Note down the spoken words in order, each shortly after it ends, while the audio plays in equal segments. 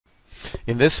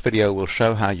In this video we'll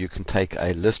show how you can take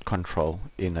a list control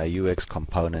in a UX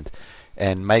component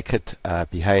and make it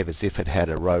behave as if it had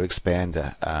a row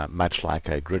expander, much like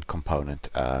a grid component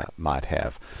might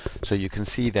have. So you can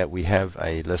see that we have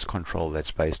a list control that's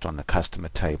based on the customer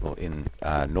table in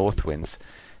Northwinds,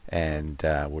 and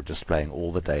we're displaying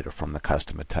all the data from the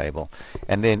customer table.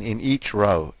 And then in each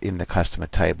row in the customer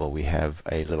table we have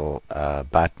a little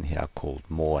button here called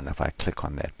More, and if I click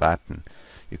on that button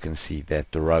you can see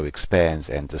that the row expands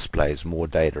and displays more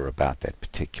data about that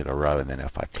particular row, and then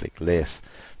if I click less,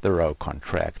 the row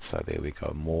contracts. So there we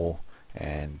go, more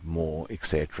and more,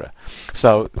 etc.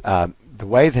 So the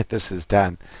way that this is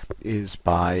done is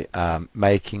by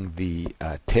making the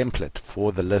template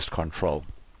for the list control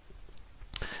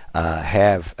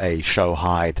have a show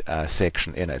hide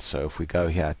section in it. So if we go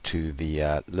here to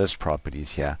the list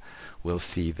properties here, we'll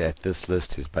see that this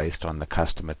list is based on the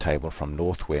customer table from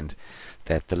Northwind,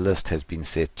 that the list has been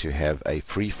set to have a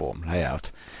freeform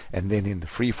layout, and then in the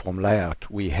freeform layout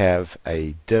we have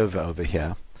a div over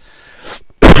here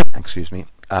excuse me,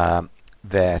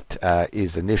 that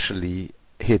is initially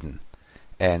hidden,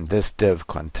 and this div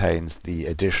contains the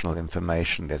additional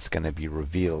information that's going to be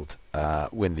revealed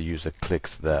when the user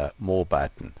clicks the More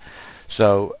button.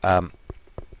 So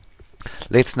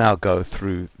let's now go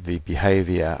through the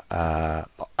behavior,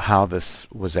 how this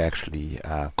was actually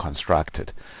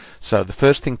constructed. So the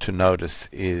first thing to notice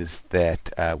is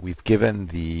that we've given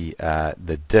the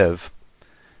div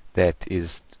that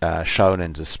is shown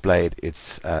and displayed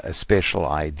it's a special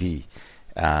ID,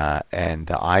 and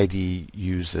the ID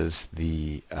uses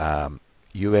the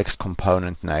UX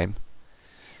component name,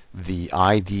 the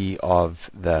ID of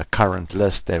the current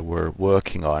list that we're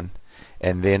working on,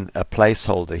 and then a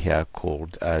placeholder here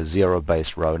called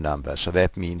zero-based row number. So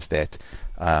that means that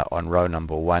on row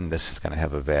number 1 this is going to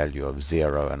have a value of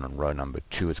 0, and on row number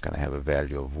 2 it's going to have a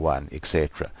value of 1,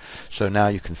 etc. So now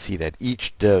you can see that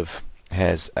each div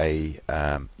has a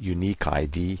unique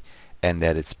ID, and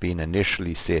that it's been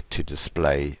initially set to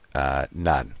display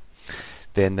none.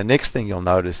 Then the next thing you'll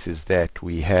notice is that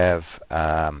we have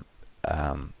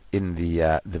in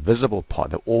the visible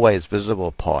part, the always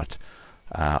visible part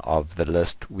of the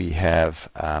list, we have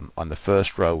on the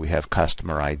first row we have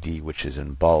customer ID, which is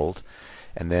in bold,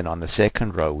 and then on the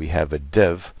second row we have a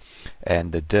div,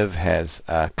 and the div has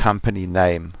company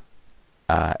name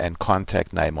and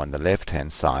contact name on the left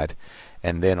hand side,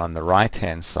 and then on the right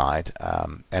hand side,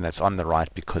 and it's on the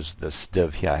right because this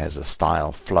div here has a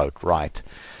style float right,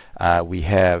 we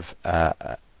have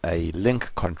a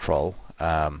link control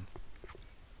that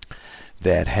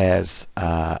has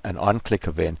an on-click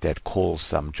event that calls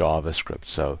some JavaScript.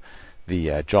 So the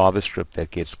JavaScript that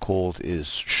gets called is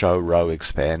show row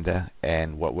expander,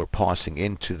 and what we're passing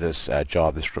into this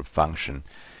JavaScript function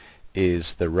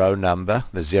is the row number,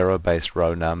 the zero-based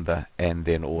row number, and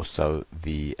then also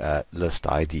the list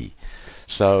ID.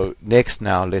 So next,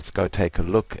 now let's go take a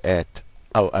look at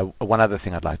one other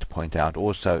thing I'd like to point out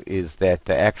also is that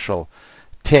the actual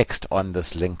text on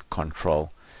this link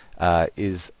control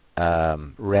is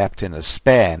wrapped in a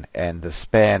span, and the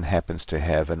span happens to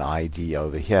have an ID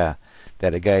over here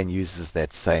that again uses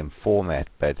that same format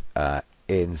but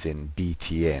ends in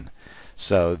BTN.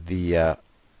 So the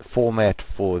format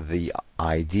for the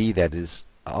ID, that is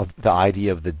the ID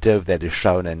of the div that is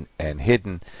shown and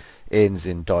hidden, ends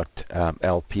in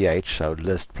 .lph, so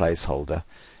list placeholder,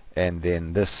 and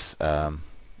then this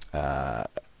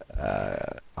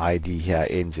ID here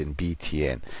ends in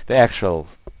BTN. The actual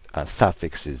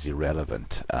suffix is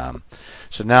irrelevant.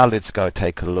 So now let's go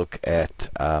take a look at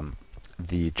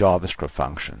the JavaScript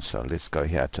function. So let's go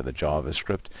here to the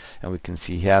JavaScript, and we can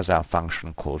see here's our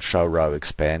function called show row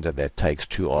expander that takes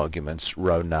two arguments,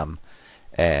 row num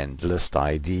and list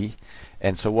ID.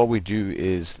 And so what we do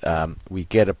is we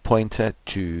get a pointer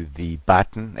to the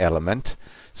button element.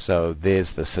 So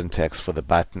there's the syntax for the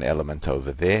button element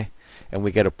over there, and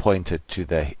we get a pointer to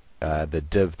the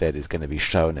div that is going to be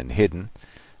shown and hidden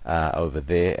over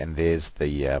there, and there's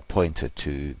the pointer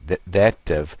to that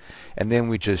div, and then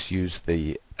we just use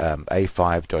the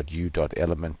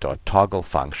a5.u.element.toggle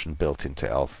function built into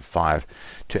Alpha 5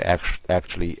 to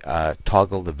actually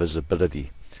toggle the visibility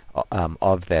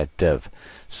of that div.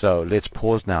 So let's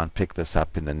pause now and pick this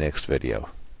up in the next video.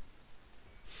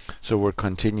 So we're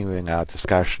continuing our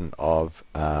discussion of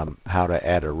how to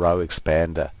add a row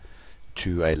expander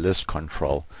to a list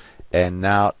control. And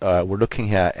now we're looking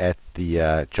here at the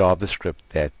JavaScript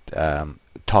that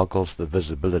toggles the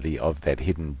visibility of that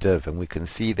hidden div, and we can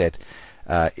see that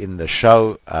In the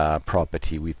show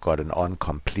property, we've got an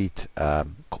on-complete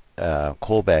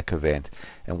callback event,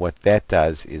 and what that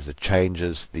does is it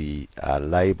changes the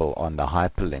label on the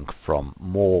hyperlink from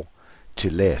more to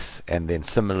less, and then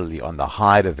similarly on the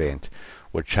hide event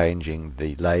we're changing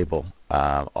the label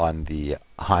on the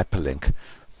hyperlink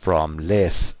from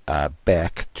less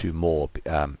back to more,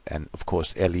 and of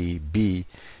course LEB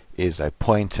is a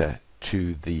pointer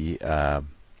to the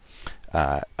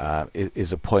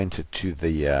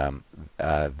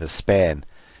the span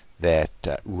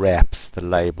that wraps the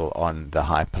label on the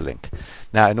hyperlink.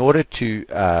 Now, in order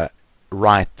to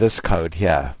write this code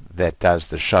here that does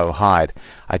the show hide,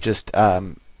 I just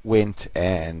went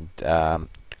and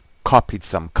copied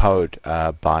some code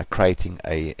by creating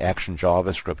a action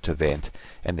JavaScript event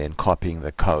and then copying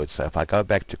the code. So if I go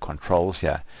back to controls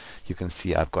here, you can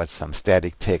see I've got some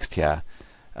static text here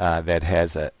that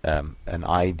has an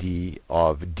ID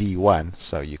of D1.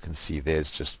 So you can see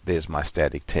there's my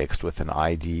static text with an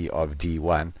ID of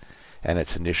D1, and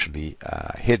it's initially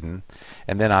hidden.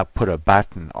 And then I put a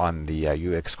button on the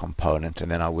UX component,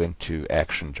 and then I went to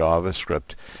action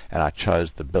JavaScript and I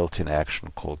chose the built-in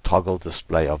action called toggle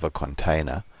display of a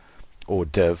container, or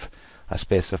div. I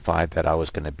specified that I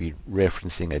was going to be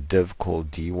referencing a div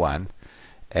called D1,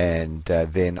 and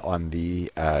then on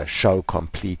the show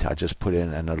complete I just put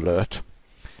in an alert,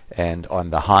 and on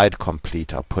the hide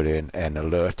complete I put in an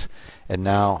alert. And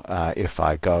now if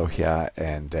I go here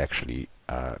and actually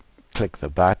click the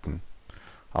button,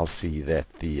 I'll see that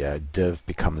the div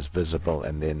becomes visible,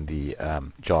 and then the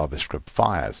JavaScript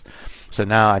fires. So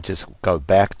now I just go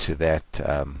back to that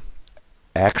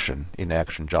action in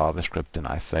action JavaScript, and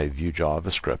I say view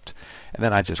JavaScript, and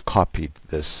then I just copied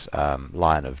this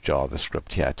line of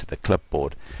JavaScript here to the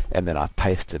clipboard, and then I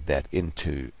pasted that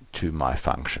into my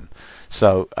function.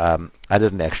 So I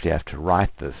didn't actually have to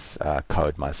write this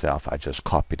code myself. I just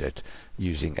copied it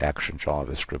using action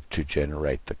JavaScript to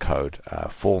generate the code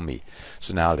for me.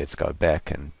 So now let's go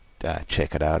back and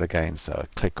check it out again. So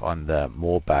click on the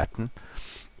more button.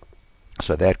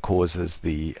 So that causes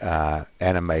the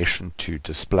animation to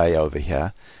display over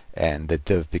here, and the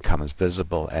div becomes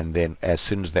visible, and then as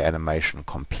soon as the animation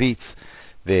completes,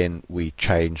 then we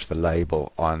change the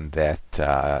label on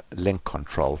that link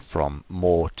control from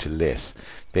more to less.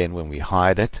 Then when we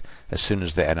hide it, as soon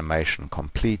as the animation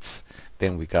completes,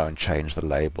 then we go and change the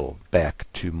label back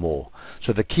to more.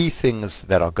 So the key things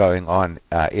that are going on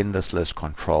in this list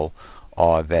control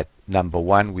are that, number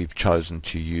one, we've chosen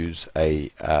to use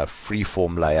a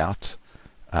freeform layout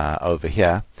over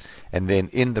here, and then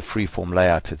in the freeform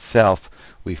layout itself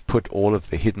we've put all of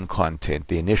the hidden content,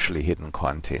 the initially hidden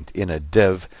content, in a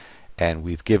div, and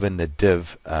we've given the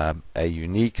div a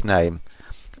unique name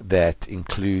that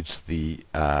includes the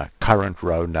current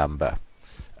row number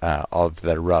of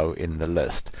the row in the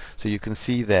list. So you can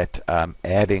see that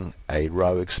adding a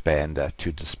row expander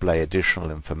to display additional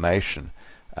information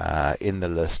in the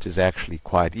list is actually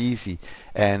quite easy,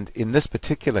 and in this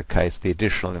particular case the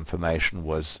additional information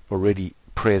was already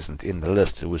present in the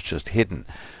list, it was just hidden.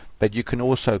 But you can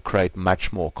also create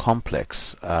much more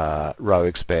complex row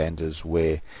expanders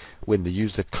where when the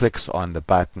user clicks on the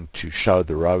button to show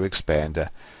the row expander,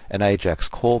 an Ajax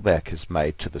callback is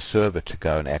made to the server to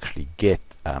go and actually get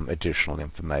additional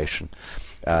information.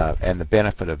 And the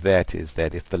benefit of that is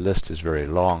that if the list is very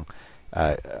long,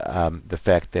 the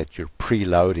fact that you're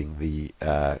preloading the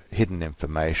hidden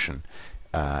information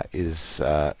is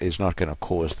not going to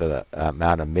cause the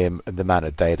amount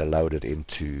of data loaded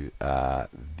into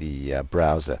the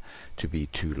browser to be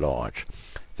too large.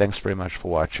 Thanks very much for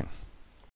watching.